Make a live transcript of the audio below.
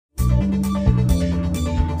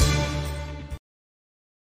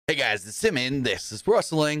Hey guys, it's Simon. This is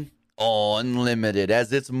Wrestling Unlimited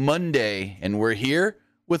as it's Monday, and we're here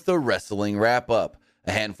with the wrestling wrap up.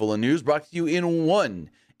 A handful of news brought to you in one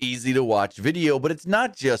easy to watch video, but it's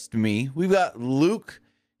not just me. We've got Luke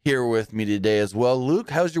here with me today as well. Luke,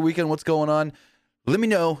 how's your weekend? What's going on? Let me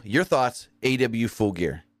know your thoughts. AEW Full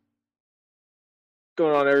Gear. What's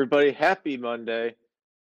going on, everybody? Happy Monday.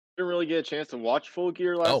 Didn't really get a chance to watch Full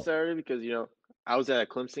Gear last Saturday because, I was at a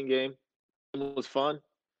Clemson game. It was fun.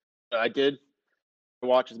 But I did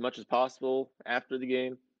watch as much as possible after the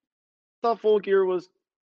game. I thought Full Gear was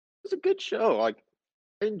a good show. I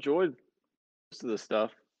enjoyed most of the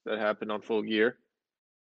stuff that happened on Full Gear.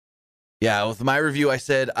 Yeah, with my review, I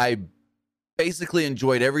said I basically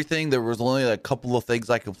enjoyed everything. There was only a couple of things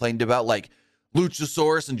I complained about, like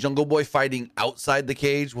Luchasaurus and Jungle Boy fighting outside the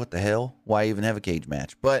cage. What the hell? Why even have a cage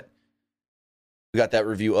match? But we got that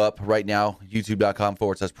review up right now,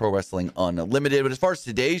 youtube.com/Pro Wrestling Unlimited. But as far as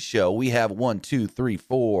today's show, we have 1, 2, 3,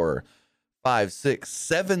 4, 5, 6,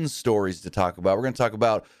 7 stories to talk about. We're going to talk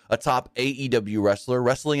about a top AEW wrestler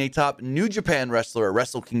wrestling a top New Japan wrestler at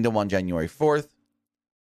Wrestle Kingdom on January 4th.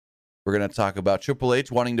 We're going to talk about Triple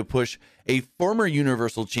H wanting to push a former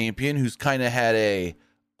Universal Champion who's kind of had a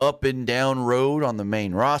up and down road on the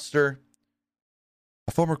main roster.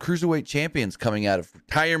 A former Cruiserweight Champion's coming out of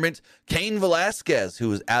retirement. Cain Velasquez,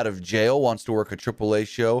 who is out of jail, wants to work a Triple A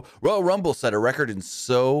show. Royal Rumble set a record and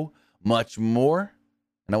so much more.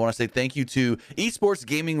 And I want to say thank you to Esports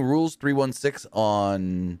Gaming Rules 316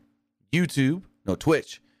 on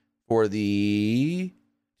Twitch for the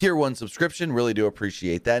Tier 1 subscription. Really do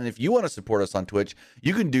appreciate that. And if you want to support us on Twitch,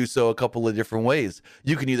 you can do so a couple of different ways.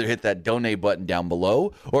 You can either hit that donate button down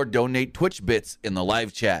below or donate Twitch bits in the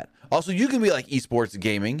live chat. Also, you can be like Esports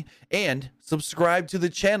Gaming and subscribe to the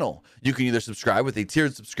channel. You can either subscribe with a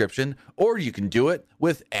tiered subscription or you can do it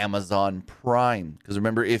with Amazon Prime. Because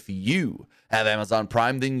remember, if you have Amazon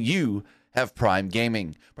Prime, then you have Prime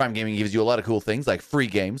Gaming. Prime Gaming gives you a lot of cool things like free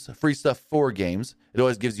games, free stuff for games. It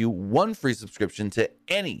always gives you one free subscription to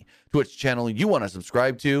any Twitch channel you want to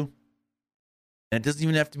subscribe to. And it doesn't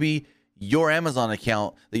even have to be your Amazon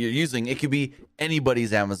account that you're using. It could be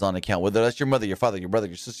anybody's Amazon account, whether that's your mother, your father, your brother,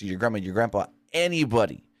 your sister, your grandma, your grandpa,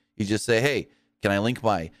 anybody. You just say, hey, can I link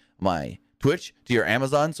my Twitch to your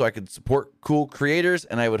Amazon so I could support cool creators?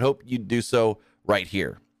 And I would hope you'd do so right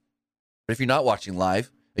here. But if you're not watching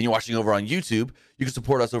live, and you're watching over on YouTube, you can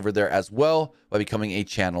support us over there as well by becoming a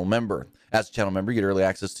channel member. As a channel member, you get early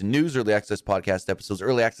access to news, early access podcast episodes,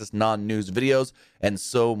 early access non-news videos, and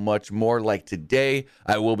so much more. Like today,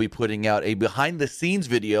 I will be putting out a behind-the-scenes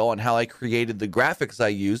video on how I created the graphics I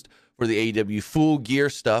used for the AEW Full Gear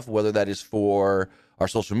stuff, whether that is for our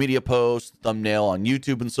social media posts, thumbnail on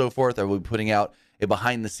YouTube, and so forth. I will be putting out a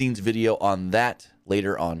behind-the-scenes video on that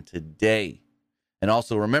later on today. And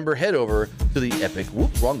also remember, head over to the Epic,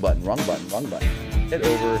 wrong button. Head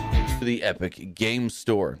over to the Epic Game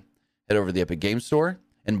Store. Head over to the Epic Game Store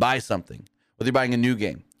and buy something. Whether you're buying a new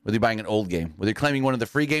game, whether you're buying an old game, whether you're claiming one of the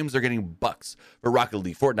free games, they're getting bucks for Rocket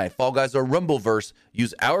League, Fortnite, Fall Guys, or Rumbleverse.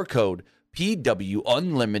 Use our code PW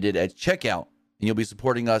Unlimited at checkout, and you'll be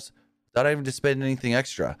supporting us without having to spend anything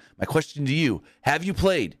extra. My question to you, have you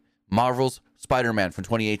played Marvel's Spider-Man from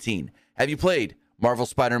 2018? Have you played Marvel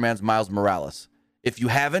Spider-Man's Miles Morales? If you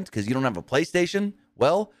haven't, because you don't have a PlayStation,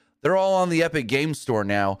 well, they're all on the Epic Game Store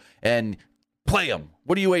now, and play them.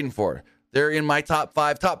 What are you waiting for? They're in my top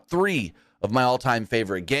 3 of my all-time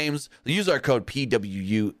favorite games. Use our code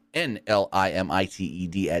PWUNLIMITED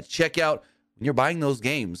at checkout. When you're buying those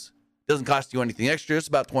games, it doesn't cost you anything extra. It's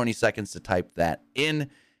about 20 seconds to type that in, and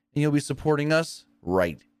you'll be supporting us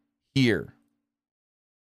right here.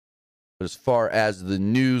 But as far as the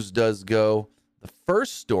news does go, the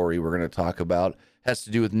first story we're going to talk about has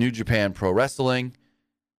to do with New Japan Pro Wrestling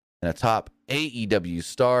and a top AEW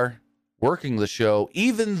star working the show,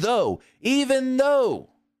 even though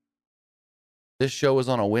this show is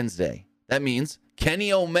on a Wednesday. That means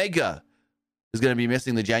Kenny Omega is going to be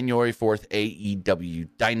missing the January 4th AEW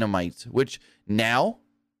Dynamite, which now,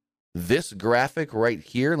 this graphic right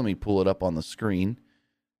here, let me pull it up on the screen,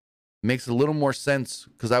 makes a little more sense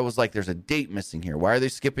because I was like, there's a date missing here. Why are they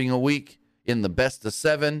skipping a week in the best of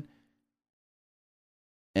 7?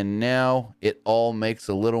 And now it all makes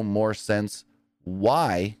a little more sense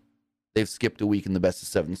why they've skipped a week in the best of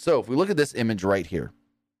 7. So if we look at this image right here,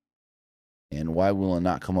 and why will it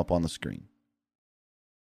not come up on the screen?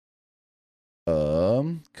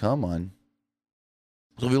 Come on.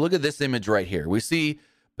 So if we look at this image right here, we see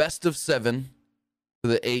best of 7 for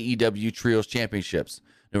the AEW Trios Championships.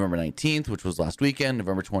 November 19th, which was last weekend,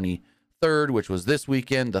 November 23rd, which was this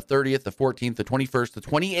weekend, the 30th, the 14th, the 21st, the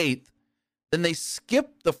 28th, Then they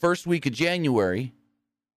skip the first week of January.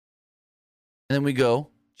 And then we go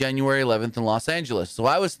January 11th in Los Angeles. So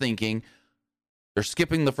I was thinking they're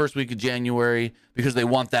skipping the first week of January because they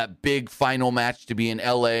want that big final match to be in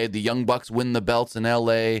LA. The Young Bucks win the belts in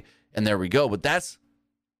LA. And there we go. But that's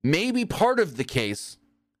maybe part of the case,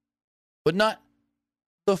 but not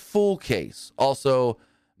the full case. Also,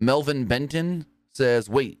 Melvin Benton says,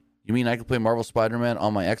 wait, you mean I can play Marvel Spider-Man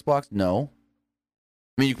on my Xbox? No.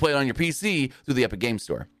 I mean, you can play it on your PC through the Epic Game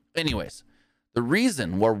Store. Anyways, the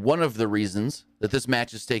reason, or one of the reasons that this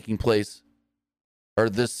match is taking place, or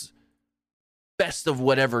this best of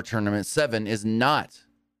whatever tournament 7 is not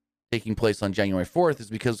taking place on January 4th is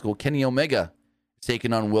because Kenny Omega is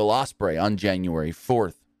taking on Will Ospreay on January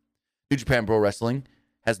 4th. New Japan Pro Wrestling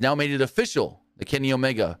has now made it official that Kenny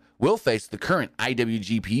Omega will face the current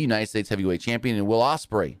IWGP United States Heavyweight Champion and Will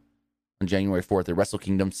Ospreay on January 4th at Wrestle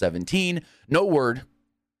Kingdom 17. No word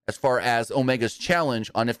as far as Omega's challenge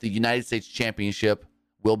on if the United States Championship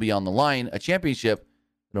will be on the line, a championship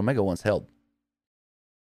that Omega once held.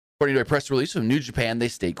 According to a press release from New Japan, they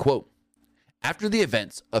state, quote, after the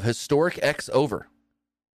events of Historic X over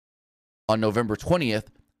on November 20th,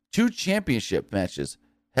 2 championship matches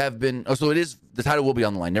have been, the title will be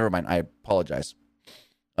on the line. Never mind, I apologize.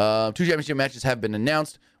 2 championship matches have been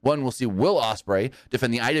announced. One will see Will Ospreay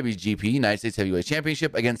defend the IWGP United States Heavyweight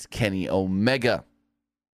Championship against Kenny Omega.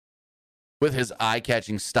 With his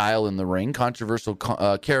eye-catching style in the ring, controversial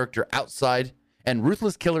character outside, and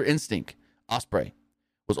ruthless killer instinct, Ospreay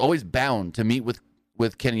was always bound to meet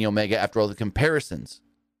with Kenny Omega after all the comparisons.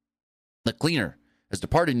 The Cleaner has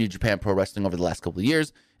departed New Japan Pro Wrestling over the last couple of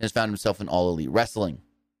years and has found himself in All Elite Wrestling.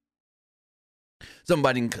 Some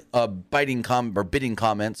biting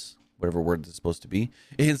comments, whatever word it's supposed to be,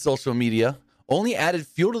 in social media only added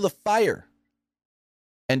fuel to the fire,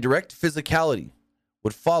 and direct physicality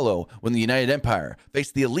would follow when the United Empire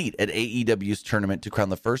faced the Elite at AEW's tournament to crown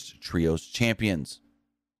the first Trios champions.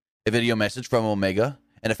 A video message from Omega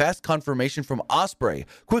and a fast confirmation from Ospreay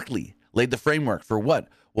quickly laid the framework for what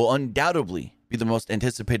will undoubtedly be the most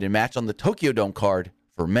anticipated match on the Tokyo Dome card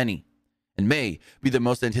for many, and may be the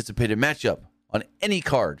most anticipated matchup on any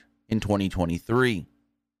card in 2023.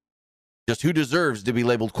 Just who deserves to be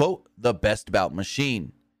labeled, quote, the best bout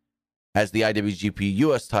machine? As the IWGP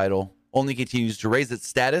US title only continues to raise its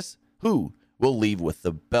status, who will leave with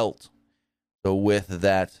the belt? So with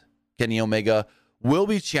that, Kenny Omega will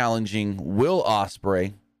be challenging Will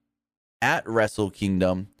Ospreay at Wrestle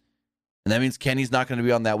Kingdom. And that means Kenny's not going to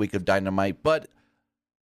be on that week of Dynamite. But,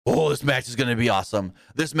 this match is going to be awesome.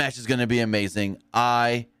 This match is going to be amazing.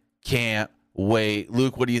 I can't wait.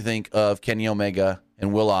 Luke, what do you think of Kenny Omega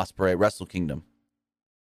and Will Ospreay at Wrestle Kingdom?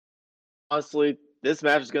 Honestly, this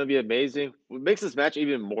match is going to be amazing. What makes this match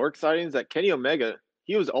even more exciting is that Kenny Omega,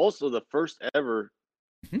 he was also the first ever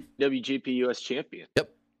WGP US champion.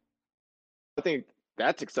 Yep. I think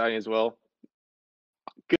that's exciting as well.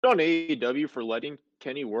 Good on AEW for letting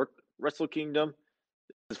Kenny work Wrestle Kingdom.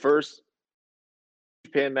 His first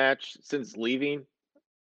Japan match since leaving,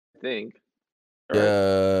 I think.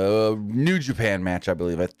 New Japan match, I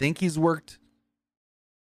believe. I think he's worked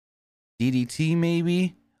DDT,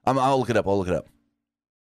 maybe. I'll look it up.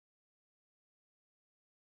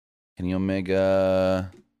 Kenny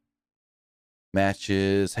Omega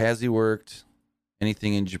matches. Has he worked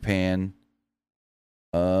anything in Japan?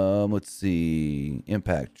 Let's see.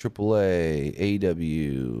 Impact, AAA,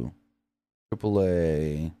 AEW,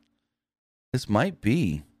 AAA. This might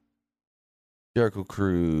be Jericho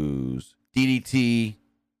Cruise, DDT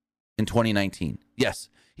in 2019. Yes,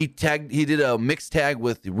 he did a mixed tag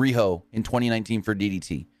with Riho in 2019 for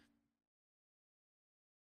DDT.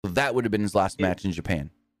 So that would have been his last match in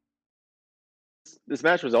Japan. This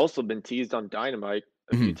match was also been teased on Dynamite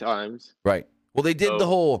a few times. Right. Well, they did the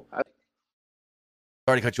whole.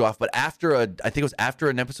 Sorry to cut you off, but I think it was after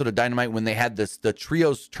an episode of Dynamite when they had the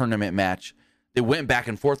Trios tournament match, they went back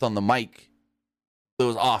and forth on the mic. It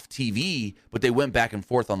was off TV, but they went back and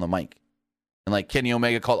forth on the mic. And like Kenny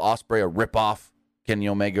Omega called Ospreay a ripoff, Kenny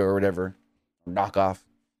Omega or whatever, knockoff.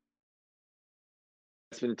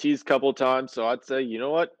 It's been teased a couple of times, so I'd say, you know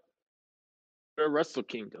what? Wrestle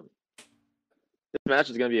Kingdom. This match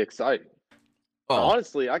is going to be exciting.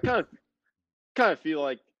 Honestly, I kind of feel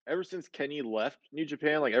like ever since Kenny left New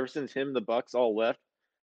Japan, like ever since him and the Bucks all left,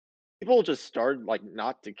 people just started like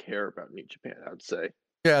not to care about New Japan, I would say.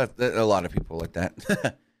 Yeah, a lot of people like that.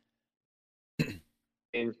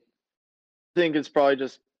 And I think it's probably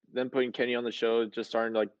just them putting Kenny on the show, just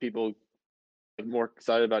starting to, like, people get more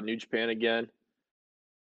excited about New Japan again.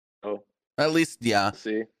 So at least, yeah.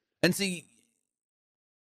 See. And see,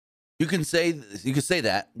 You can say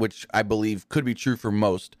that, which I believe could be true for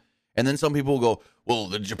most. And then some people will go, well,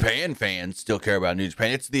 the Japan fans still care about New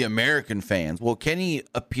Japan. It's the American fans. Well, Kenny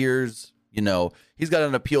appears, he's got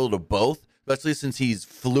an appeal to both, especially since he's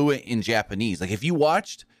fluent in Japanese. Like, if you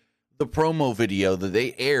watched the promo video that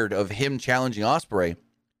they aired of him challenging Ospreay,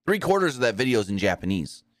 3/4 of that video is in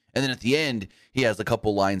Japanese. And then at the end, he has a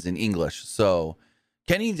couple lines in English. So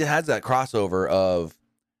Kenny has that crossover of,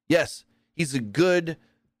 yes, he's a good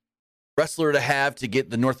wrestler to have to get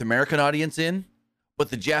the North American audience in, but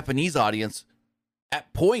the Japanese audience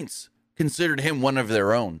at points considered him one of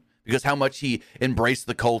their own because how much he embraced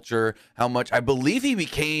the culture, how much I believe he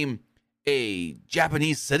became a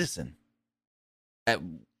Japanese citizen at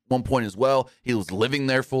one point as well. He was living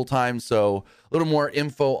there full time. So a little more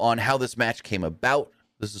info on how this match came about.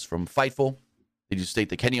 This is from Fightful. They do state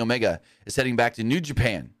that Kenny Omega is heading back to New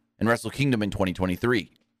Japan and Wrestle Kingdom in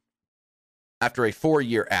 2023. After a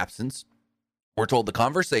 4-year absence, we're told the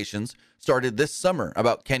conversations started this summer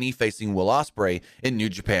about Kenny facing Will Ospreay in New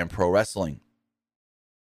Japan Pro Wrestling.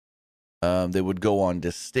 They would go on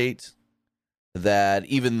to state that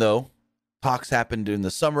even though talks happened in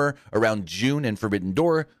the summer around June and Forbidden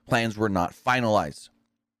Door, plans were not finalized.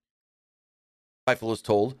 Fightful was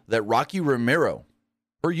told that Rocky Romero,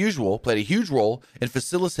 per usual, played a huge role in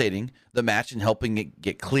facilitating the match and helping it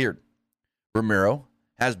get cleared. Romero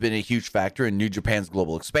has been a huge factor in New Japan's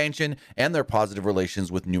global expansion and their positive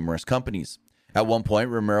relations with numerous companies. At one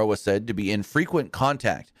point, Romero was said to be in frequent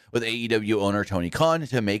contact with AEW owner Tony Khan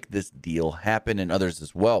to make this deal happen, and others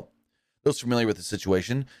as well. Those familiar with the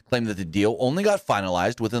situation claim that the deal only got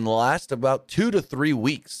finalized within the last about 2 to 3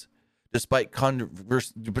 weeks, despite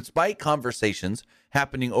conversations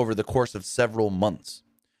happening over the course of several months.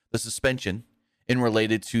 The suspension in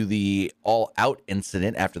related to the All Out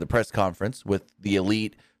incident after the press conference with the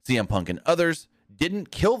Elite, CM Punk, and others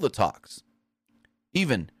didn't kill the talks,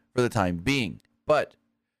 even for the time being. But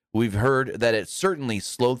we've heard that it certainly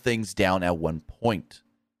slowed things down at one point.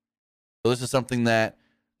 So this is something that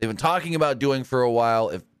they've been talking about doing for a while.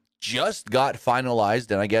 It just got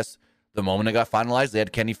finalized, and I guess the moment it got finalized, they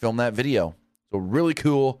had Kenny film that video. So really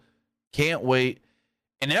cool. Can't wait.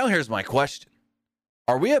 And now here's my question.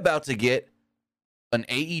 Are we about to get an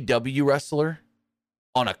AEW wrestler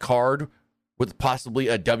on a card with possibly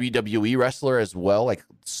a WWE wrestler as well, like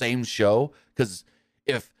same show? Because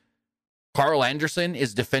if Carl Anderson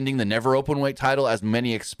is defending the Never Openweight title, as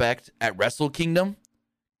many expect, at Wrestle Kingdom,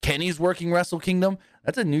 Kenny's working Wrestle Kingdom,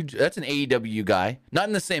 that's an AEW guy, not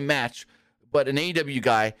in the same match, but an AEW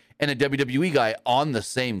guy and a WWE guy on the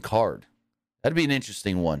same card. That'd be an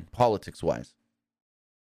interesting one, politics-wise.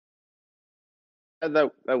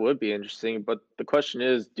 That would be interesting, but the question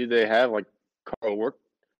is, do they have like Carl work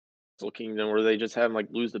Wrestle Kingdom, or they just have him like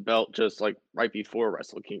lose the belt just like right before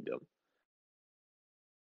Wrestle Kingdom?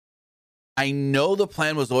 I know the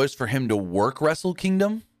plan was always for him to work Wrestle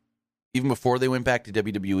Kingdom, even before they went back to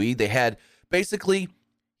WWE. They had basically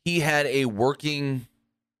he had a working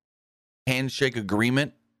handshake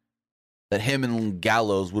agreement that him and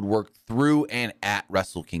Gallows would work through and at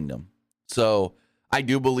Wrestle Kingdom. So I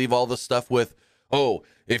do believe all the stuff with, oh,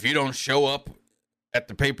 if you don't show up at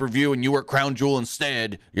the pay-per-view and you work Crown Jewel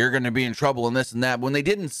instead, you're going to be in trouble and this and that. When they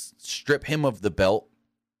didn't strip him of the belt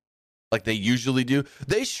like they usually do,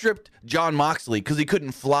 they stripped Jon Moxley because he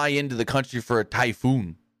couldn't fly into the country for a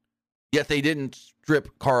typhoon. Yet they didn't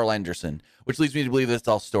strip Carl Anderson, which leads me to believe that's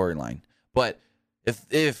all storyline. But if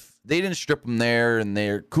they didn't strip him there and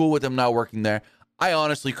they're cool with him not working there, I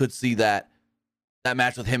honestly could see that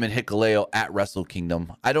match with him and Hikuleo at Wrestle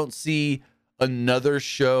Kingdom. I don't see another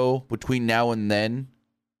show between now and then,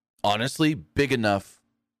 honestly, big enough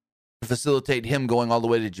to facilitate him going all the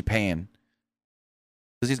way to Japan.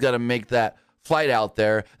 Because he's got to make that flight out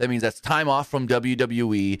there. That means that's time off from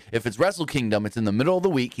WWE. If it's Wrestle Kingdom, it's in the middle of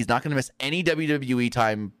the week. He's not going to miss any WWE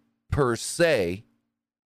time per se.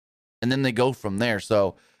 And then they go from there.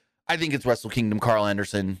 So I think it's Wrestle Kingdom. Carl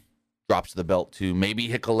Anderson drops the belt to maybe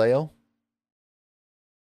Hikuleo.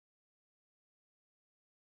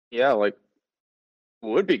 Yeah, like, it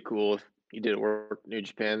would be cool if he did work New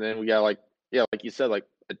Japan. Then we got like you said, like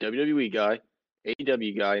a WWE guy,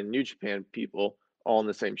 AEW guy, and New Japan people all in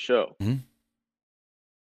the same show. Mm-hmm.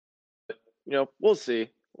 But, we'll see.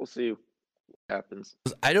 We'll see what happens.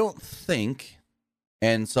 I don't think,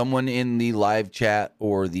 and someone in the live chat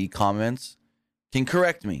or the comments can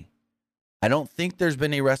correct me, I don't think there's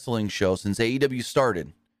been a wrestling show since AEW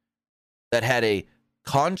started that had a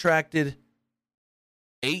contracted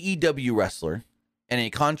AEW wrestler and a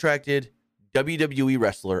contracted WWE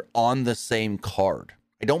wrestler on the same card.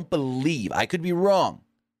 I don't believe. I could be wrong.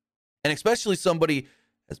 And especially somebody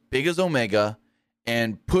as big as Omega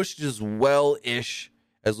and pushed as well-ish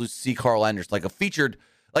as Lucy Carl Anderson. Like a featured,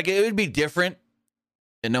 like it would be different,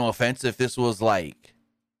 and no offense, if this was like,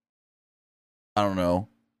 I don't know,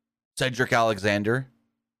 Cedric Alexander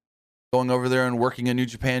going over there and working a New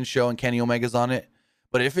Japan show and Kenny Omega's on it.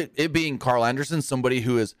 But if it being Carl Anderson, somebody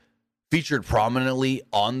who is featured prominently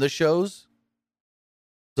on the shows,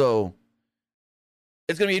 so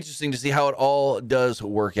it's going to be interesting to see how it all does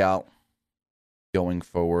work out going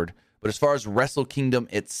forward. But as far as Wrestle Kingdom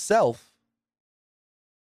itself,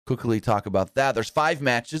 quickly talk about that. There's 5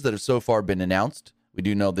 matches that have so far been announced. We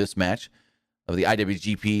do know this match of the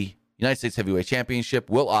IWGP United States Heavyweight Championship,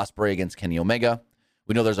 Will Ospreay against Kenny Omega.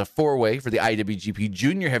 We know there's a 4-way for the IWGP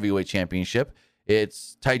Junior Heavyweight Championship.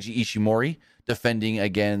 It's Taiji Ishimori defending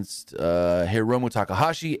against Hiromu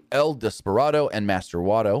Takahashi, El Desperado, and Master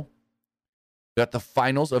Wato. We got the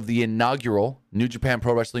finals of the inaugural New Japan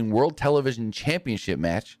Pro Wrestling World Television Championship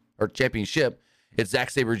match, or championship. It's Zack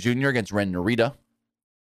Sabre Jr. against Ren Narita.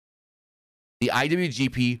 The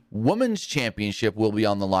IWGP Women's Championship will be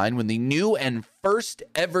on the line when the new and first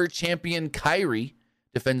ever champion Kairi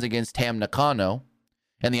defends against Tam Nakano.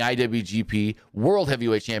 And the IWGP World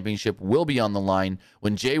Heavyweight Championship will be on the line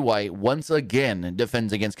when Jay White once again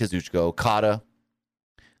defends against Kazuchika Okada.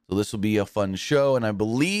 So this will be a fun show, and I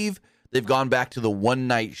believe they've gone back to the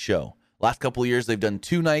one-night show. Last couple of years, they've done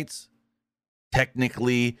 2 nights.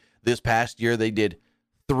 Technically, this past year, they did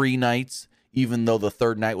 3 nights, even though the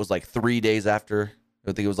 3rd night was like 3 days after.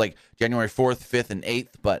 I think it was like January 4th, 5th, and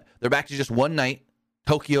 8th. But they're back to just one night,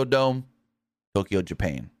 Tokyo Dome, Tokyo,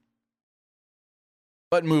 Japan.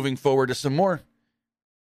 But moving forward to some more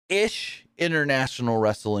international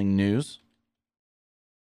wrestling news.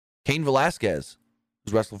 Cain Velasquez,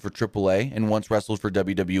 who's wrestled for AAA and once wrestled for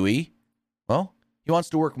WWE, well, he wants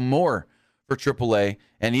to work more for AAA.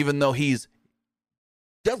 And even though he's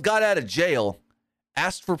just got out of jail,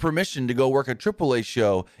 asked for permission to go work a AAA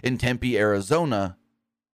show in Tempe, Arizona.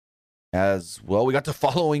 As well, we got the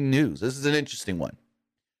following news. This is an interesting one.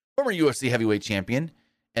 Former UFC heavyweight champion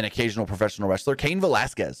and occasional professional wrestler Cain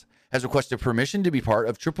Velasquez has requested permission to be part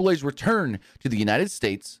of AAA's return to the United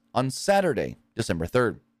States on Saturday, December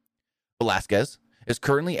 3rd. Velasquez is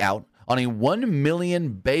currently out on a $1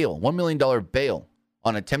 million bail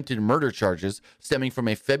on attempted murder charges stemming from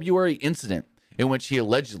a February incident in which he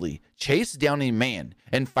allegedly chased down a man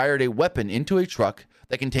and fired a weapon into a truck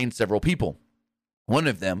that contained several people. One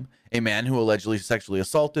of them, a man who allegedly sexually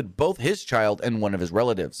assaulted both his child and one of his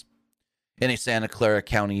relatives. In a Santa Clara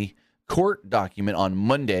County court document on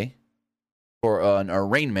Monday for an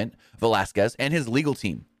arraignment, Velasquez and his legal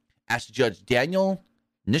team asked Judge Daniel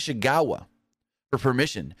Nishigawa for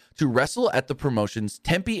permission to wrestle at the promotion's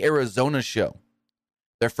Tempe, Arizona show.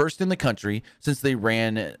 Their first in the country since they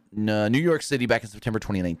ran New York City back in September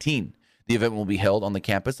 2019. The event will be held on the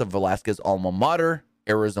campus of Velasquez's alma mater,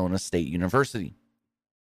 Arizona State University.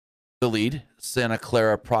 The lead Santa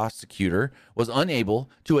Clara prosecutor was unable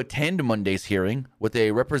to attend Monday's hearing, with a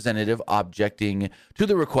representative objecting to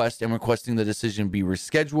the request and requesting the decision be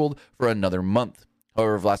rescheduled for another month.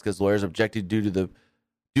 However, Velasquez's lawyers objected due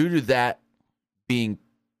to that being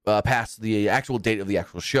past the actual date of the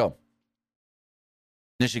actual show.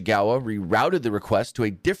 Nishigawa rerouted the request to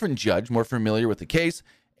a different judge more familiar with the case,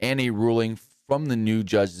 and a ruling from the new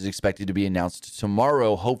judge is expected to be announced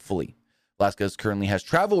tomorrow, hopefully. Velasquez currently has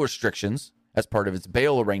travel restrictions as part of its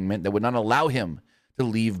bail arraignment that would not allow him to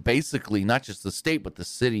leave basically not just the state, but the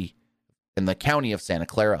city and the county of Santa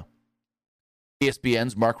Clara.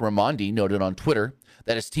 ESPN's Mark Raimondi noted on Twitter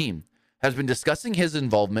that his team has been discussing his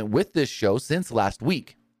involvement with this show since last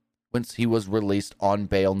week, once he was released on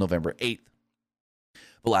bail November 8th.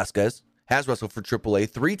 Velasquez has wrestled for AAA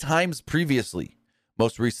 3 times previously,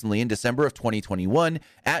 most recently in December of 2021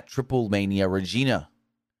 at Triple Mania Regina.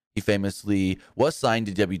 He famously was signed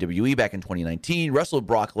to WWE back in 2019, wrestled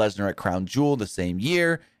Brock Lesnar at Crown Jewel the same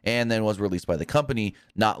year, and then was released by the company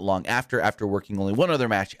not long after working only one other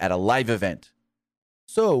match at a live event.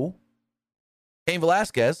 So, Cain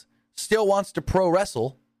Velasquez still wants to pro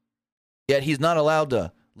wrestle, yet he's not allowed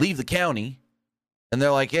to leave the county. And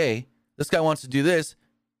they're like, hey, this guy wants to do this.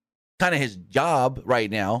 Kind of his job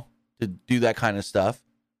right now to do that kind of stuff.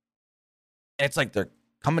 And it's like they're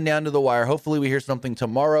coming down to the wire. Hopefully we hear something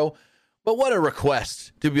tomorrow. But what a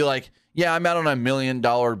request to be like, yeah, I'm out on $1 million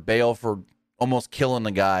bail for almost killing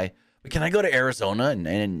the guy. But can I go to Arizona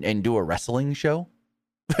and do a wrestling show?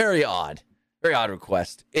 Very odd. Very odd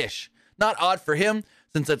request-ish. Not odd for him,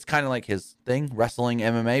 since that's kind of like his thing, wrestling,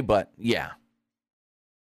 MMA, but yeah.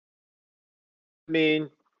 I mean, I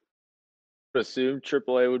would assume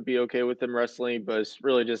AAA would be okay with them wrestling, but it's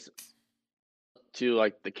really just to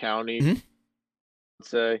like the county. Mhm.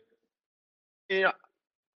 Say, yeah, I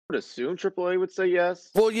would assume AAA would say yes.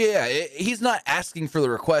 Well, yeah, he's not asking for the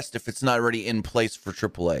request if it's not already in place for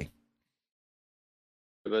AAA.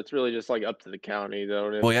 But it's really just like up to the county,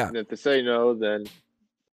 though. And Well, yeah. if they say no, then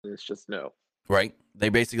it's just no. Right? They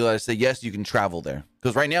basically let us say, yes, you can travel there.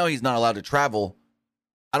 Because right now he's not allowed to travel.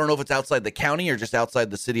 I don't know if it's outside the county or just outside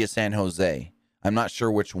the city of San Jose. I'm not sure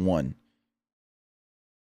which one.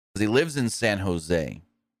 Because he lives in San Jose.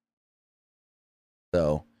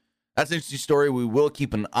 So that's an interesting story we will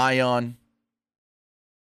keep an eye on.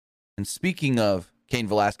 And speaking of Cain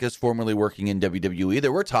Velasquez, formerly working in WWE,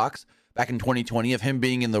 there were talks back in 2020 of him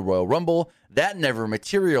being in the Royal Rumble. That never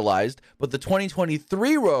materialized. But the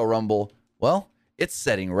 2023 Royal Rumble, well, it's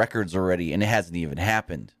setting records already, and it hasn't even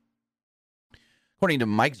happened. According to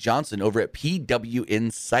Mike Johnson over at PW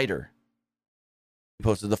Insider, he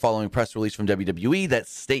posted the following press release from WWE that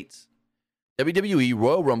states, WWE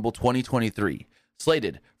Royal Rumble 2023,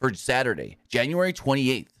 slated for Saturday, January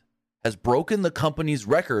 28th, has broken the company's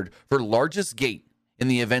record for largest gate in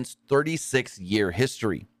the event's 36-year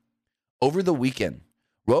history. Over the weekend,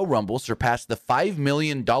 Royal Rumble surpassed the $5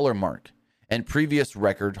 million mark and previous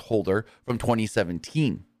record holder from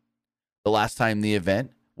 2017. The last time the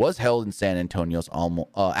event was held in San Antonio's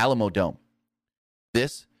Alamo Dome.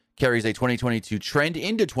 This carries a 2022 trend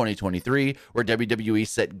into 2023, where WWE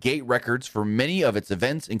set gate records for many of its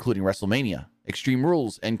events, including WrestleMania, Extreme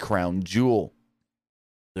Rules, and Crown Jewel.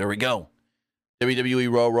 There we go.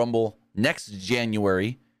 WWE Royal Rumble next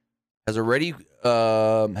January has already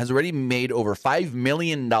made over $5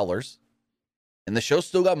 million, and the show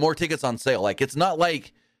still got more tickets on sale. Like, it's not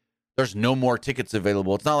like there's no more tickets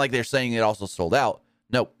available. It's not like they're saying it also sold out.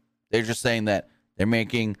 Nope. They're just saying that they're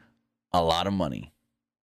making a lot of money.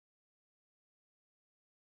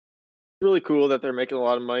 Really cool that they're making a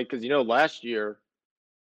lot of money because last year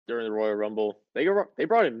during the Royal Rumble they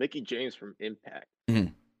brought in Mickie James from Impact. Mm-hmm.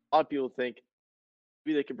 A lot of people think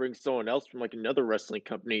maybe they could bring someone else from like another wrestling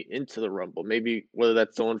company into the Rumble. Maybe whether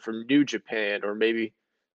that's someone from New Japan or maybe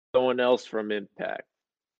someone else from Impact.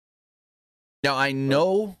 Now, I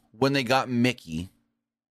know when they got Mickie,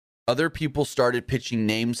 other people started pitching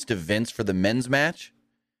names to Vince for the men's match,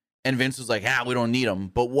 and Vince was like, we don't need him.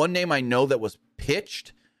 But one name I know that was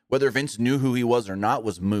pitched, whether Vince knew who he was or not,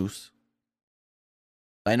 was Moose.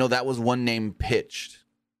 I know that was one name pitched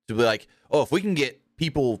to be like, if we can get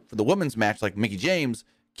people for the women's match like Mickie James,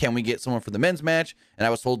 can we get someone for the men's match? And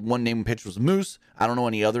I was told one name pitched was Moose. I don't know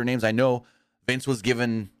any other names. I know Vince was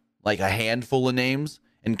given like a handful of names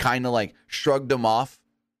and kind of like shrugged them off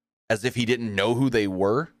as if he didn't know who they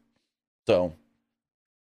were. So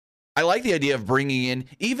I like the idea of bringing in,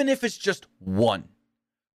 even if it's just one,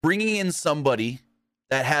 bringing in somebody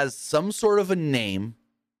that has some sort of a name,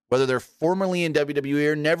 whether they're formerly in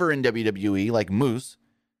WWE or never in WWE, like Moose,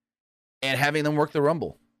 and having them work the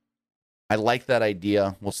Rumble. I like that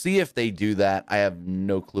idea. We'll see if they do that. I have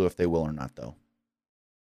no clue if they will or not, though.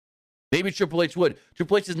 Maybe Triple H would.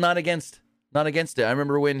 Triple H is not against it. I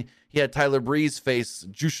remember when he had Tyler Breeze face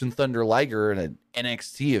Jushin Thunder Liger in an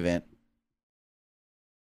NXT event.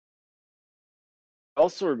 I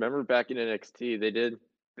also remember back in NXT,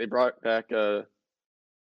 they brought back Alex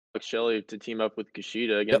Shelley to team up with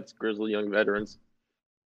Kushida against Grizzled Young Veterans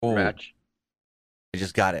match. I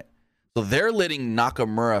just got it. So they're letting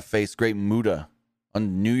Nakamura face Great Muta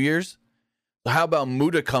on New Year's. So how about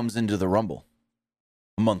Muta comes into the Rumble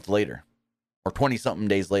a month later or 20-something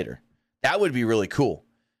days later? That would be really cool.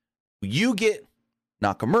 You get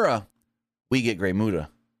Nakamura, we get Great Muta.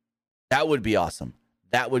 That would be awesome.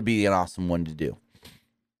 That would be an awesome one to do.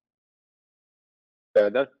 Yeah,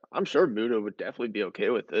 I'm sure Muta would definitely be okay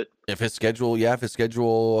with it. If his schedule. I'm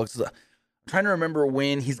trying to remember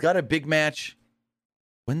when he's got a big match.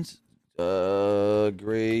 When's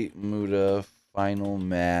Great Muta final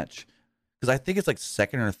match? Because I think it's like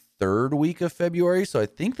second or third week of February. So I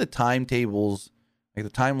think the timetables, like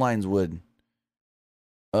the timelines would.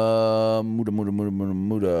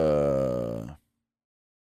 Muta.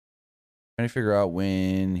 Trying to figure out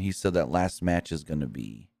when he said that last match is going to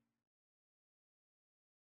be.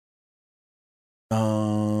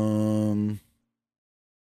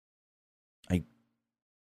 I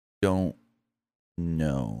don't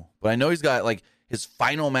know, but I know he's got like his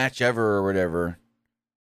final match ever or whatever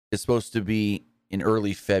is supposed to be in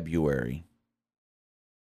early February.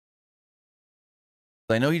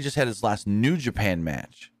 I know he just had his last New Japan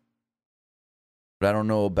match, but I don't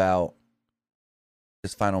know about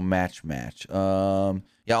his final match.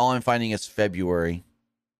 Yeah, all I'm finding is February.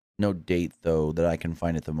 No date, though, that I can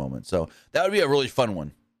find at the moment. So that would be a really fun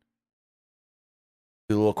one.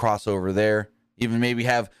 Do a little crossover there. Even maybe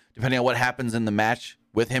have, depending on what happens in the match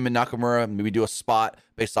with him and Nakamura, maybe do a spot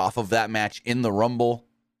based off of that match in the Rumble.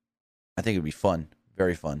 I think it'd be fun.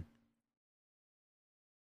 Very fun.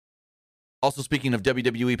 Also, speaking of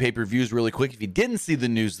WWE pay-per-views really quick, if you didn't see the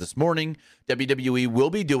news this morning, WWE will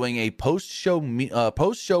be doing a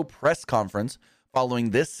post-show press conference following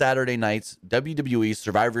this Saturday night's WWE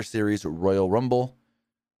Survivor Series Royal Rumble.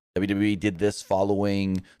 WWE did this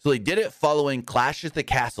following Clash at the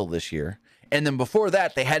Castle this year. And then before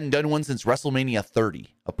that, they hadn't done one since WrestleMania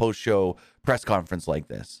 30, a post-show press conference like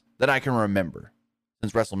this that I can remember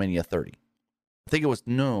since WrestleMania 30. I think it was,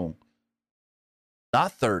 no,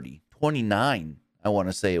 not 30. 29, I want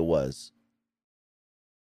to say it was.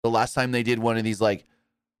 The last time they did one of these like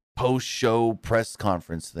post-show press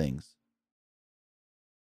conference things.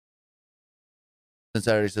 Since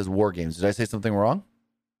Saturday says War Games. Did I say something wrong?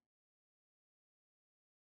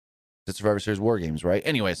 It's Survivor Series War Games, right?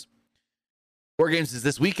 Anyways, War Games is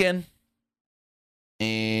this weekend.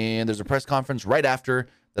 And there's a press conference right after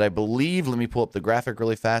that I believe, let me pull up the graphic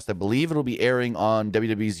really fast. I believe it'll be airing on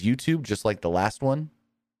WWE's YouTube, just like the last one.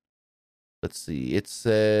 Let's see. It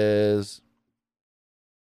says,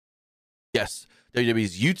 yes,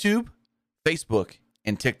 WWE's YouTube, Facebook,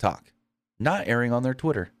 and TikTok. Not airing on their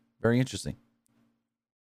Twitter. Very interesting.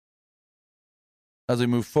 As we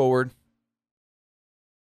move forward,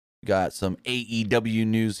 we got some AEW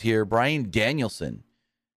news here. Bryan Danielson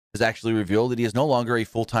has actually revealed that he is no longer a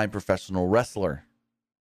full-time professional wrestler.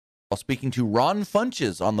 While speaking to Ron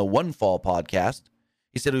Funches on the One Fall podcast,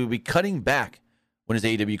 he said he would be cutting back when his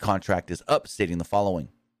AEW contract is up, stating the following.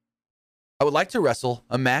 I would like to wrestle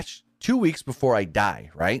a match 2 weeks before I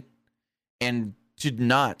die, right? And to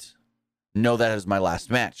not know that as my last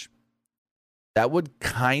match. That would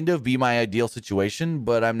kind of be my ideal situation,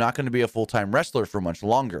 but I'm not going to be a full-time wrestler for much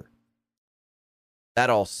longer. That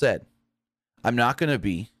all said, I'm not going to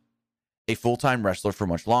be a full-time wrestler for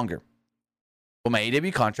much longer. When my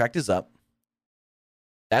AEW contract is up,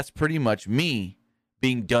 that's pretty much me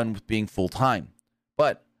being done with being full-time.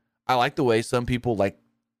 But I like the way some people like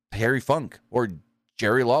Harry Funk or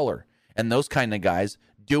Jerry Lawler and those kind of guys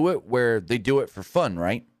do it, where they do it for fun,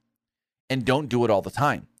 right? And don't do it all the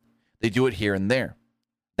time. They do it here and there,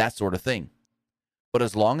 that sort of thing. But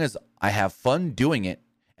as long as I have fun doing it,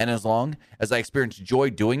 and as long as I experience joy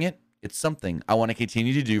doing it, it's something I want to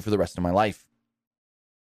continue to do for the rest of my life.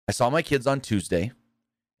 I saw my kids on Tuesday,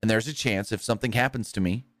 and there's a chance if something happens to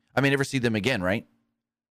me, I may never see them again, right?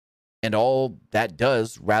 And all that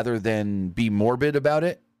does, rather than be morbid about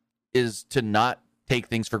it, is to not take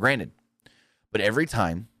things for granted. But every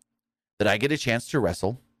time that I get a chance to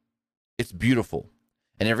wrestle, it's beautiful.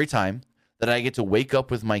 And every time that I get to wake up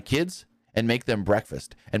with my kids and make them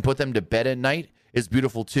breakfast and put them to bed at night is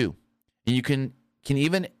beautiful too. And you can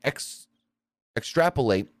even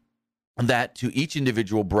extrapolate that to each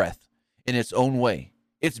individual breath in its own way.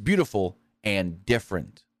 It's beautiful and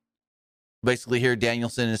different. Basically here,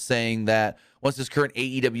 Danielson is saying that once his current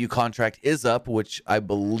AEW contract is up, which I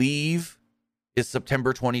believe is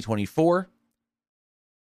September 2024,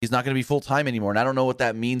 he's not going to be full-time anymore. And I don't know what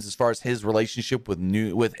that means as far as his relationship with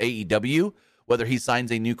AEW, whether he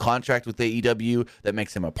signs a new contract with AEW that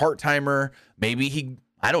makes him a part-timer. Maybe he,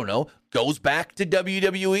 I don't know, goes back to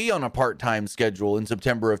WWE on a part-time schedule in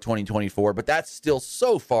September of 2024. But that's still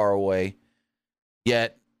so far away.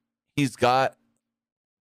 Yet he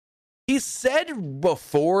said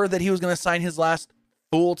before that he was going to sign his last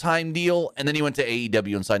full-time deal, and then he went to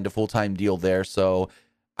AEW and signed a full-time deal there. So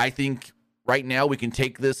I think right now we can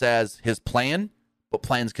take this as his plan, but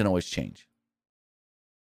plans can always change.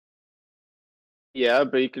 Yeah,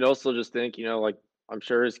 but you can also just think, like, I'm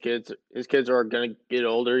sure his kids are going to get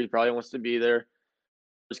older. He probably wants to be there.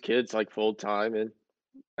 His kids like full time, and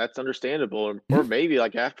that's understandable. Or maybe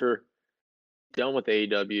like after done with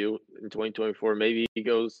AEW in 2024, maybe he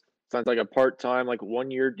signs like a part-time, like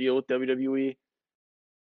 1-year deal with WWE.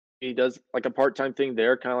 He does like a part-time thing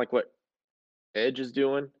there, kind of like what Edge is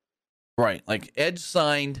doing. Right. Like Edge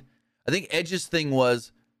signed, I think Edge's thing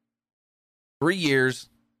was 3 years,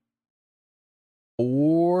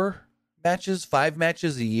 5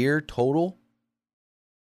 matches a year total.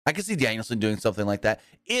 I can see Danielson doing something like that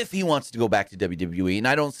if he wants to go back to WWE. And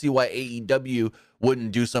I don't see why AEW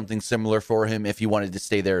wouldn't do something similar for him if he wanted to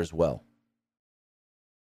stay there as well.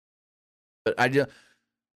 But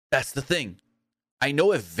that's the thing. I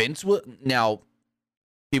know if Vince would, now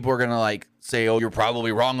people are going to like say, oh, you're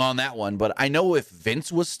probably wrong on that one. But I know if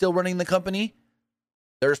Vince was still running the company,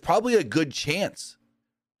 there's probably a good chance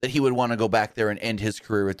that he would want to go back there and end his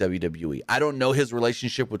career with WWE. I don't know his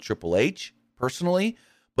relationship with Triple H personally,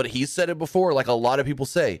 but he's said it before, like a lot of people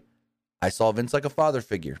say, I saw Vince like a father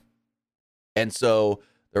figure. And so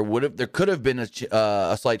there could have been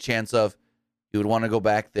a slight chance of he would want to go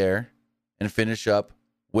back there and finish up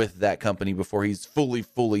with that company before he's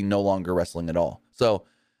fully no longer wrestling at all. So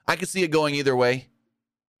I could see it going either way.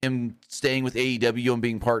 Him staying with AEW and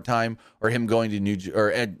being part-time, or him going to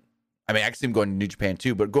I can see him going to New Japan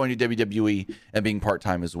too, but going to WWE and being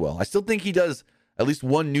part-time as well. I still think he does at least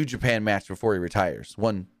one New Japan match before he retires.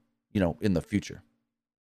 One, in the future.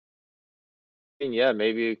 And yeah,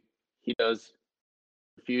 maybe he does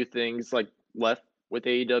a few things like left with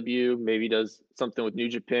AEW, maybe does something with New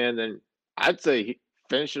Japan, then I'd say he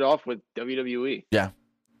finish it off with WWE. Yeah.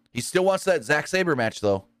 He still wants that Zack Sabre match,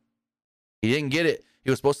 though. He didn't get it. He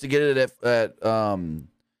was supposed to get it at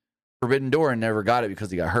Forbidden Door and never got it because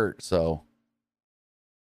he got hurt. So,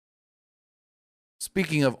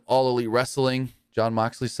 speaking of All Elite Wrestling, Jon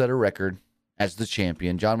Moxley set a record as the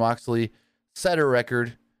champion. Jon Moxley set a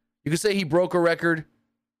record. You could say he broke a record,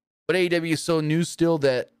 but AEW is so new still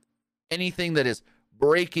that anything that is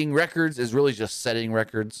breaking records is really just setting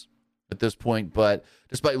records at this point. But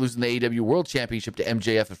despite losing the AEW World Championship to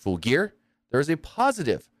MJF at Full Gear, there is a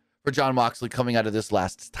positive for Jon Moxley coming out of this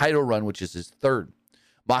last title run, which is his third.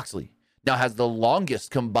 Moxley now has the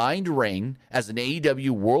longest combined reign as an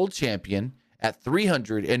AEW World Champion at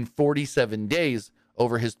 347 days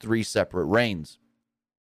over his 3 separate reigns.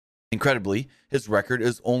 Incredibly, his record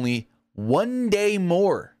is only 1 day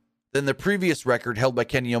more than the previous record held by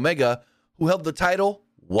Kenny Omega, who held the title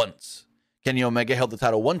once. Kenny Omega held the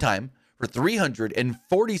title one time for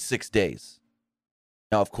 346 days.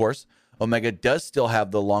 Now, of course, Omega does still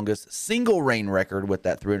have the longest single reign record with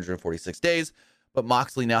that 346 days, but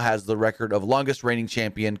Moxley now has the record of longest reigning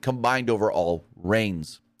champion combined over all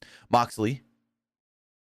reigns. Moxley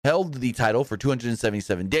held the title for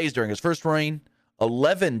 277 days during his first reign,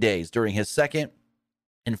 11 days during his second,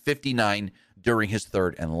 and 59 during his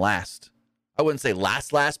third and last. I wouldn't say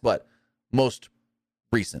last, but most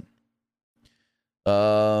recent.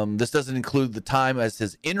 This doesn't include the time as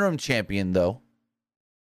his interim champion, though.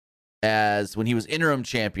 As when he was interim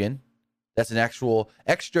champion, that's an actual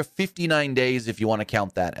extra 59 days if you want to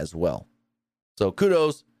count that as well. So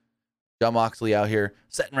kudos, Jon Moxley out here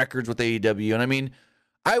setting records with AEW. And I mean,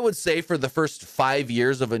 I would say for the first 5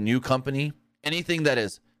 years of a new company, anything that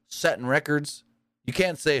is setting records, you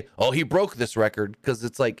can't say, oh, he broke this record, because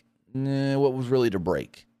it's like, what was really to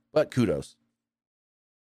break? But kudos.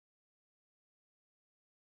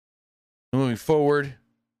 Moving forward,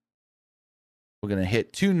 we're going to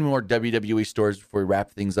hit 2 more WWE stories before we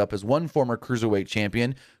wrap things up, as one former Cruiserweight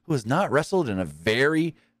champion who has not wrestled in a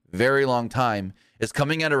very, very long time is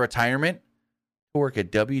coming out of retirement to work a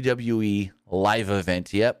WWE live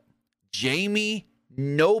event. Yep. Jamie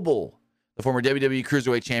Noble, the former WWE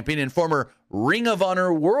Cruiserweight champion and former Ring of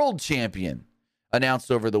Honor World Champion,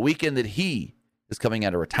 announced over the weekend that he is coming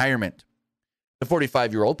out of retirement. The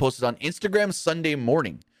 45-year-old posted on Instagram Sunday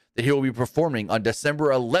morning that he will be performing on December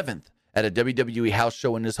 11th at a WWE house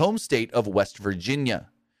show in his home state of West Virginia.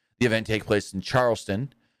 The event takes place in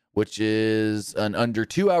Charleston, which is an under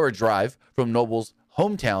 2-hour drive from Noble's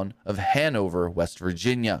hometown of Hanover, West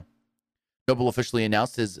Virginia. Noble officially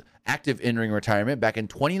announced his active in-ring retirement back in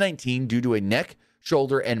 2019 due to a neck,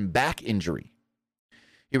 shoulder, and back injury.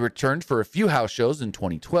 He returned for a few house shows in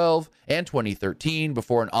 2012 and 2013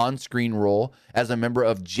 before an on-screen role as a member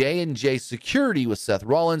of J&J Security with Seth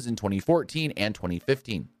Rollins in 2014 and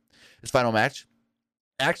 2015. His final match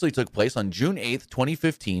actually took place on June 8th,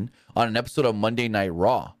 2015 on an episode of Monday Night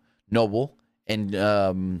Raw. Noble and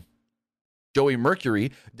Joey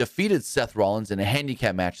Mercury defeated Seth Rollins in a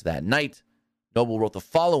handicap match that night. Noble wrote the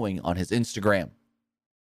following on his Instagram.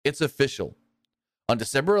 It's official. On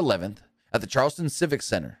December 11th, at the Charleston Civic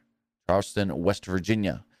Center, Charleston, West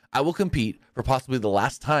Virginia, I will compete for possibly the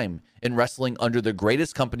last time in wrestling under the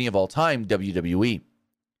greatest company of all time, WWE.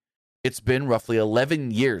 It's been roughly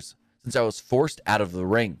 11 years since I was forced out of the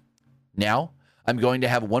ring. Now, I'm going to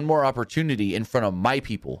have one more opportunity in front of my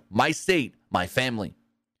people, my state, my family.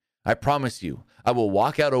 I promise you, I will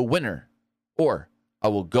walk out a winner, or I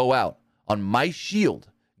will go out on my shield,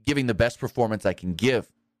 giving the best performance I can give.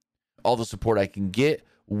 All the support I can get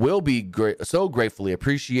will be so gratefully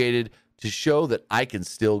appreciated to show that I can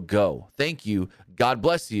still go. Thank you. God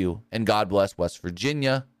bless you, and God bless West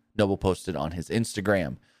Virginia, Noble posted on his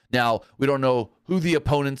Instagram. Now, we don't know who the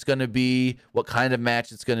opponent's going to be, what kind of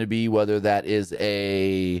match it's going to be, whether that is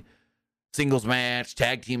a singles match,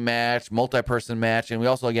 tag team match, multi-person match, and we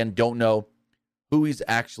also, again, don't know who he's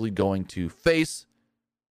actually going to face.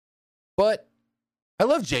 But I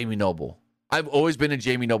love Jamie Noble. I've always been a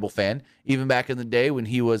Jamie Noble fan, even back in the day when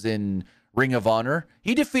he was in Ring of Honor.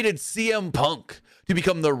 He defeated CM Punk to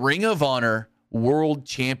become the Ring of Honor World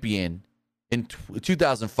Champion in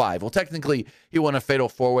 2005. Well, technically, he won a fatal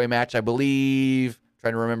four-way match, I believe.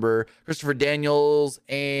 Trying to remember. Christopher Daniels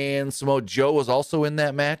and Samoa Joe was also in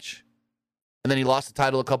that match. And then he lost the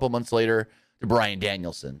title a couple months later to Bryan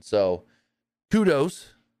Danielson. So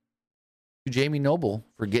kudos to Jamie Noble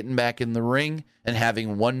for getting back in the ring and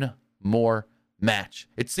having one more match.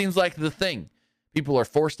 It seems like the thing. People are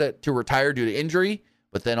forced to retire due to injury,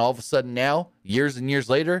 but then all of a sudden now, years and years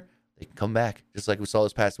later, they can come back, just like we saw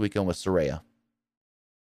this past weekend with Saraya.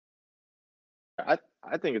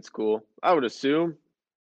 I think it's cool. I would assume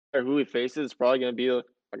who he faces is probably going to be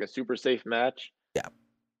like a super safe match. Yeah.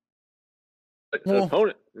 But the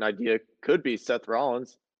opponent, an idea could be Seth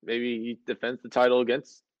Rollins. Maybe he defends the title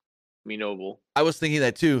against Jamie Noble. I was thinking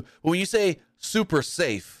that too. When you say super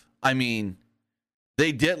safe, I mean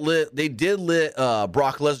they did let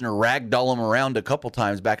Brock Lesnar ragdoll him around a couple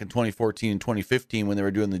times back in 2014 and 2015 when they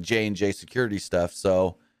were doing the J&J security stuff.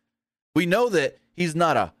 So we know that he's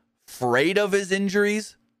not afraid of his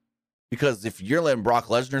injuries, because if you're letting Brock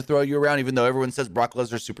Lesnar throw you around, even though everyone says Brock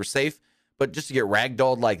Lesnar's super safe, but just to get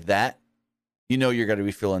ragdolled like that, you know you're going to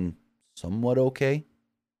be feeling somewhat okay.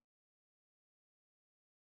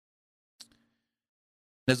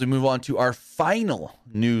 As we move on to our final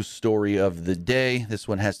news story of the day, this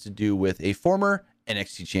one has to do with a former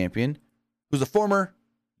NXT champion who's a former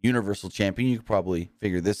Universal champion. You could probably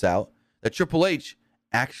figure this out, that Triple H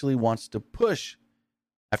actually wants to push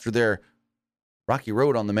after their rocky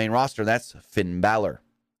road on the main roster. That's Finn Balor.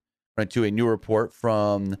 Went to a new report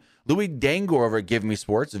from Louis Dangoor over at Give Me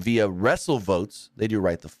Sports via WrestleVotes. They do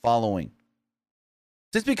write the following.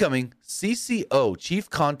 Since becoming CCO, Chief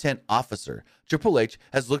Content Officer, Triple H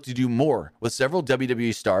has looked to do more with several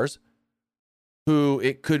WWE stars who,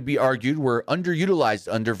 it could be argued, were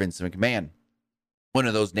underutilized under Vince McMahon. One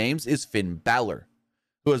of those names is Finn Balor,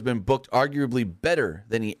 who has been booked arguably better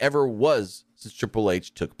than he ever was since Triple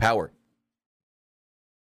H took power.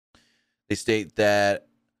 They state that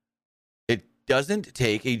it doesn't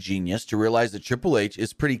take a genius to realize that Triple H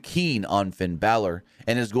is pretty keen on Finn Balor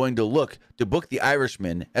and is going to look to book the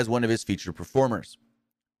Irishman as one of his featured performers.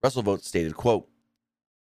 WrestleVotes stated, quote,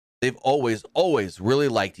 "They've always really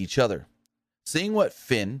liked each other. Seeing what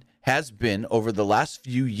Finn has been over the last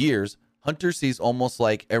few years, Hunter sees almost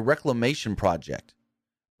like a reclamation project,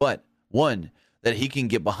 but one that he can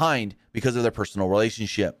get behind because of their personal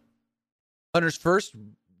relationship. Hunter's first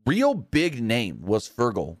real big name was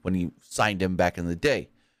Fergal when he signed him back in the day.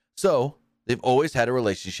 So they've always had a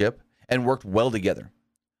relationship and worked well together.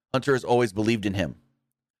 Hunter has always believed in him.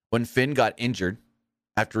 When Finn got injured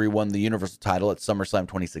after he won the Universal title at SummerSlam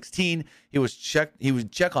 2016, he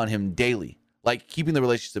would check on him daily, like keeping the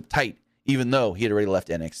relationship tight, even though he had already left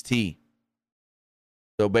NXT.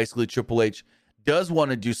 So basically, Triple H does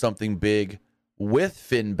want to do something big with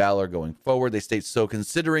Finn Balor going forward. They state, so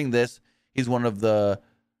considering this, he's one of the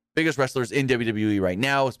biggest wrestlers in WWE right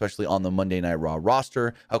now, especially on the Monday Night Raw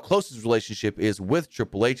roster. How close his relationship is with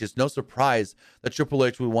Triple H, it's no surprise that Triple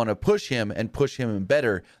H would want to push him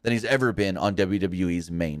better than he's ever been on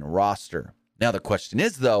WWE's main roster. Now the question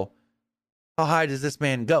is, though, how high does this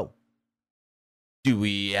man go? Do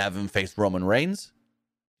we have him face Roman Reigns?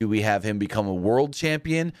 Do we have him become a world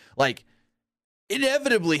champion? Like,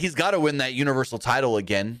 inevitably, he's got to win that Universal title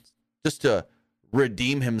again just to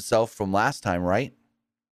redeem himself from last time, right?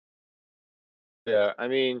 Yeah, I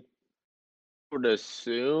mean, I would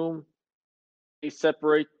assume they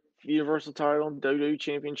separate the Universal title and WWE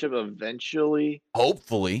Championship eventually.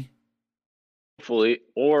 Hopefully.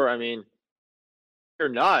 Or, I mean, or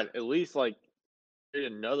not, at least like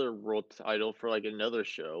create another world title for like another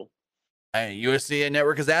show. Hey, USA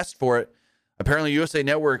Network has asked for it. Apparently, USA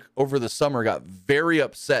Network over the summer got very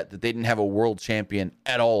upset that they didn't have a world champion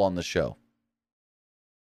at all on the show.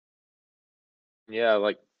 Yeah,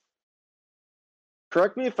 like,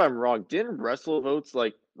 correct me if I'm wrong. Didn't WrestleVotes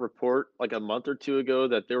like report like a month or two ago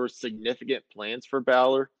that there were significant plans for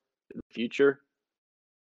Balor in the future?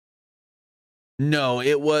 No,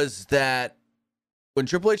 it was that when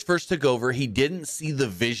Triple H first took over, he didn't see the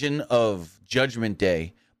vision of Judgment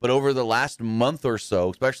Day. But over the last month or so,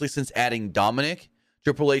 especially since adding Dominic,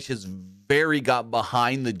 Triple H has very got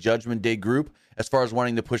behind the Judgment Day group as far as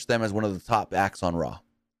wanting to push them as one of the top acts on Raw.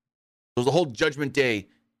 So the whole Judgment Day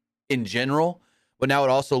in general, but now it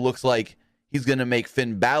also looks like he's going to make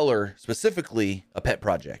Finn Balor specifically a pet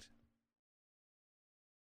project.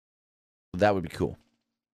 So that would be cool.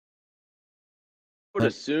 I would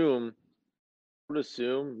assume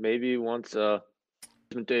maybe once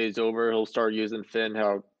Judgment Day is over, he'll start using Finn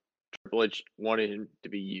how Triple H wanted him to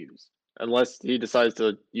be used. unless he decides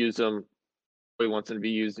to use them. He wants them to be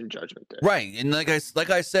used in Judgment Day. Right. And like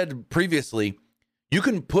I said previously, you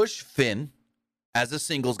can push Finn as a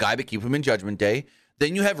singles guy, but keep him in Judgment Day.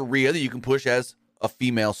 Then you have Rhea that you can push as a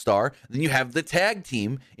female star. Then you have the tag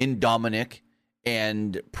team in Dominic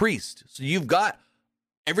and Priest. So you've got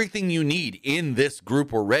everything you need in this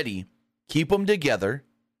group already. Keep them together,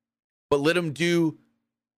 but let them do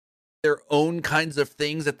their own kinds of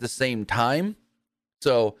things at the same time.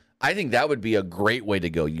 So I think that would be a great way to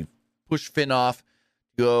go. You push Finn off,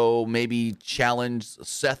 go maybe challenge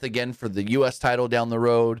Seth again for the U.S. title down the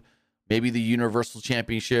road, maybe the Universal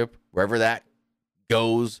Championship, wherever that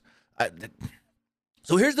goes.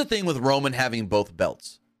 So here's the thing with Roman having both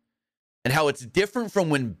belts and how it's different from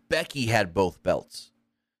when Becky had both belts.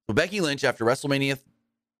 So Becky Lynch, after WrestleMania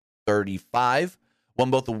 35,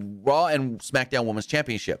 won both the Raw and SmackDown Women's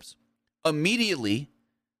Championships. Immediately,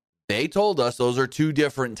 they told us those are two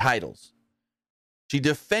different titles. She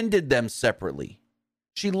defended them separately.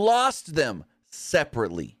 She lost them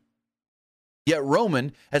separately. Yet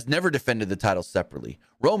Roman has never defended the title separately.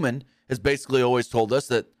 Roman has basically always told us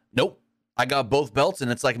that, nope, I got both belts and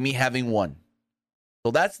it's like me having one.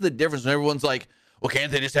 So that's the difference. When everyone's like, well,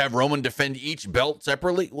 can't they just have Roman defend each belt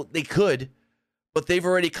separately? Well, they could, but they've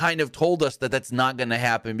already kind of told us that that's not going to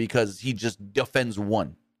happen because he just defends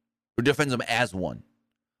one, or defends them as one.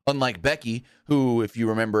 Unlike Becky, who, if you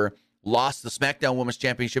remember, lost the SmackDown Women's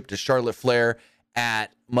Championship to Charlotte Flair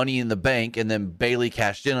at Money in the Bank, and then Bayley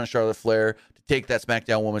cashed in on Charlotte Flair to take that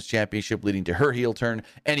SmackDown Women's Championship, leading to her heel turn.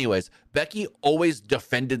 Anyways, Becky always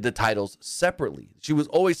defended the titles separately. She was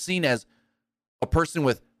always seen as a person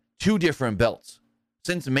with two different belts.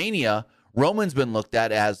 Since Mania, Roman's been looked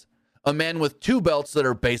at as a man with two belts that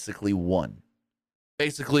are basically one.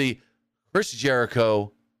 Basically, Chris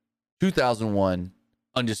Jericho, 2001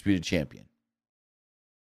 Undisputed Champion.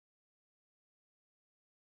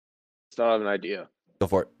 Still have an idea. Go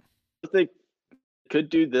for it. I think could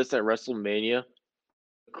do this at WrestleMania.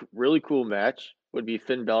 Really cool match would be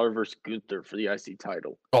Finn Balor versus Gunther for the IC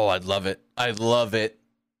title. Oh, I'd love it. I'd love it.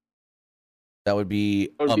 That would be,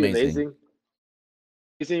 amazing.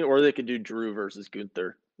 Or they could do Drew versus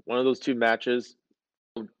Gunther. One of those two matches.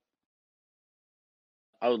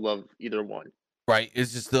 I would love either one. Right.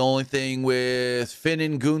 It's just the only thing with Finn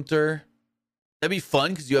and Gunther. That'd be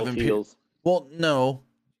fun because you have Imperium. Well, no.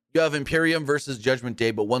 You have Imperium versus Judgment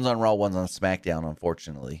Day, but one's on Raw, one's on SmackDown,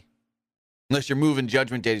 unfortunately. Unless you're moving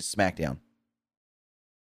Judgment Day to SmackDown.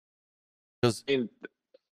 Because you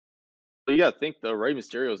got to think, though, Rey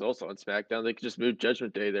Mysterio is also on SmackDown. They could just move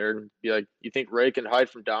Judgment Day there and be like, you think Rey can hide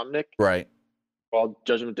from Dominic? Right. While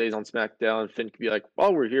Judgment Day's on SmackDown, Finn could be like,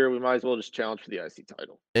 while we're here, we might as well just challenge for the IC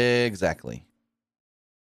title. Exactly.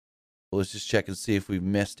 Well, let's just check and see if we've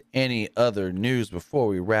missed any other news before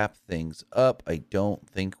we wrap things up. I don't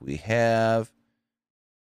think we have.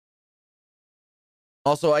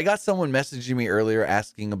 Also, I got someone messaging me earlier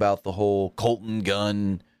asking about the whole Colton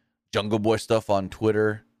Gunn, Jungle Boy stuff on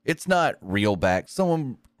Twitter. It's not real back.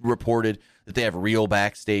 Someone reported that they have real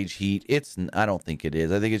backstage heat. I don't think it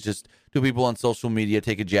is. I think it's just two people on social media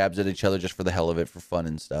taking jabs at each other just for the hell of it, for fun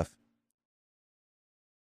and stuff.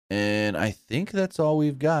 And I think that's all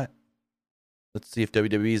we've got. Let's see if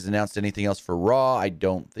WWE's announced anything else for Raw. I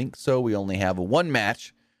don't think so. We only have one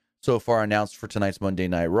match so far announced for tonight's Monday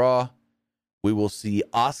Night Raw. We will see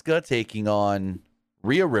Asuka taking on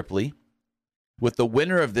Rhea Ripley, with the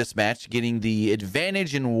winner of this match getting the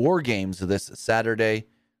advantage in War Games this Saturday.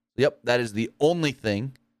 Yep, that is the only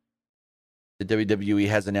thing the WWE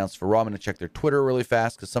has announced for Raw. I'm going to check their Twitter really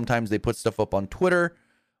fast because sometimes they put stuff up on Twitter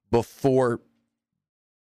before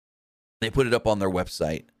they put it up on their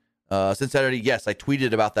website. Cincinnati, yes, I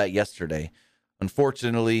tweeted about that yesterday.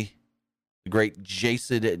 Unfortunately, the great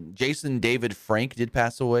Jason David Frank did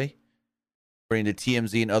pass away. According to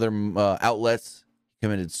TMZ and other outlets, he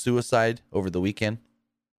committed suicide over the weekend.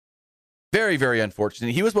 Very, very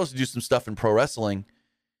unfortunate. He was supposed to do some stuff in pro wrestling,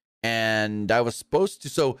 and I was supposed to.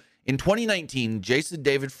 So in 2019, Jason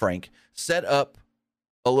David Frank set up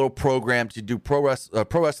a little program to do pro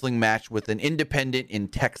wrestling match with an independent in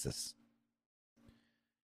Texas.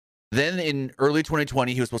 Then in early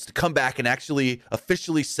 2020, he was supposed to come back and actually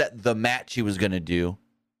officially set the match he was going to do.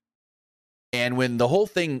 And when the whole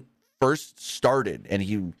thing first started and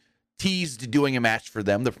he teased doing a match for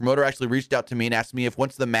them, the promoter actually reached out to me and asked me if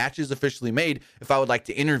once the match is officially made, if I would like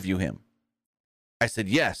to interview him. I said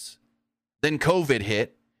yes. Then COVID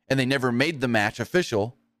hit and they never made the match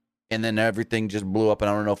official. And then everything just blew up. And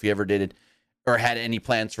I don't know if he ever did it or had any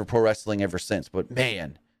plans for pro wrestling ever since. But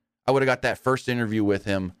man, I would have got that first interview with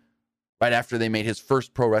him right after they made his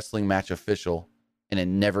first pro wrestling match official. and it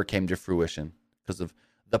never came to fruition because of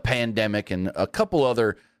the pandemic and a couple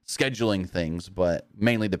other scheduling things, but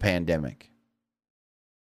mainly the pandemic.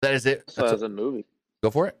 That is it. Also has a movie. Go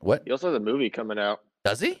for it. What? He also has a movie coming out.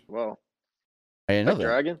 Does he? Well, I didn't know White that.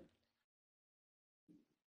 Dragon.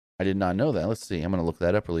 I did not know that. Let's see. I'm going to look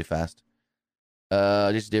that up really fast.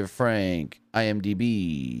 This is David Frank,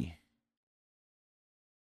 IMDb.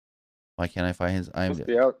 Why can't I find his Supposed to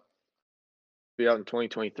IMDb? be out in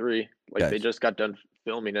 2023. Like they just got done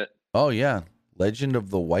filming it. Oh yeah, Legend of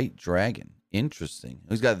the White Dragon. Interesting.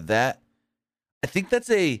 Who's got that? I think that's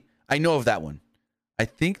a. I know of that one. I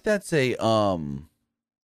think that's a.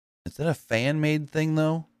 Is that a fan made thing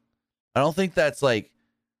though? I don't think that's like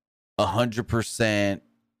 100%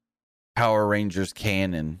 Power Rangers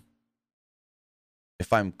canon.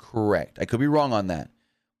 If I'm correct, I could be wrong on that,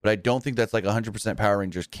 but I don't think that's like 100% Power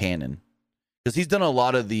Rangers canon because he's done a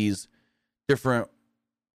lot of these different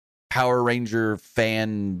Power Ranger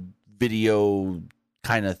fan video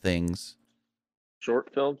kind of things.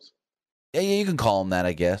 Short films? Yeah, you can call them that,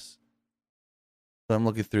 I guess. So I'm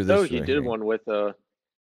looking through this. Oh, he did one with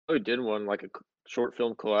he did one like a short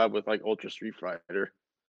film collab with like Ultra Street Fighter.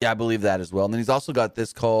 Yeah, I believe that as well. And then he's also got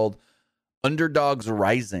this called Underdogs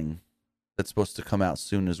Rising that's supposed to come out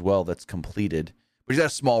soon as well. That's completed, but he's got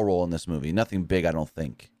a small role in this movie. Nothing big, I don't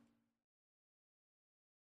think.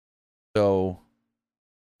 So,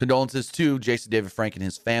 condolences to Jason David Frank and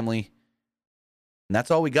his family. And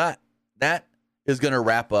that's all we got. That is going to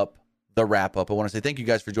wrap up the wrap up. I want to say thank you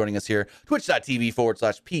guys for joining us here.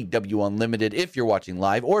 Twitch.tv/PW Unlimited if you're watching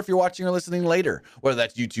live or if you're watching or listening later, whether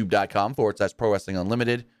that's youtube.com/Pro Wrestling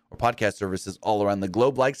Unlimited or podcast services all around the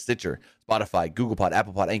globe like Stitcher, Spotify, Google Pod,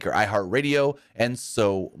 Apple Pod, Anchor, iHeartRadio, and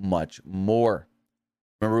so much more.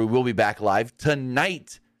 Remember, we will be back live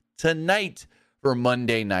tonight for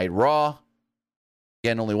Monday Night Raw.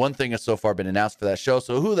 Again, only one thing has so far been announced for that show,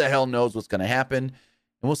 so who the hell knows what's going to happen. And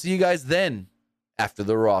we'll see you guys then after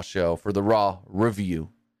the Raw show for the Raw review.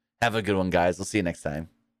 Have a good one, guys. We'll see you next time.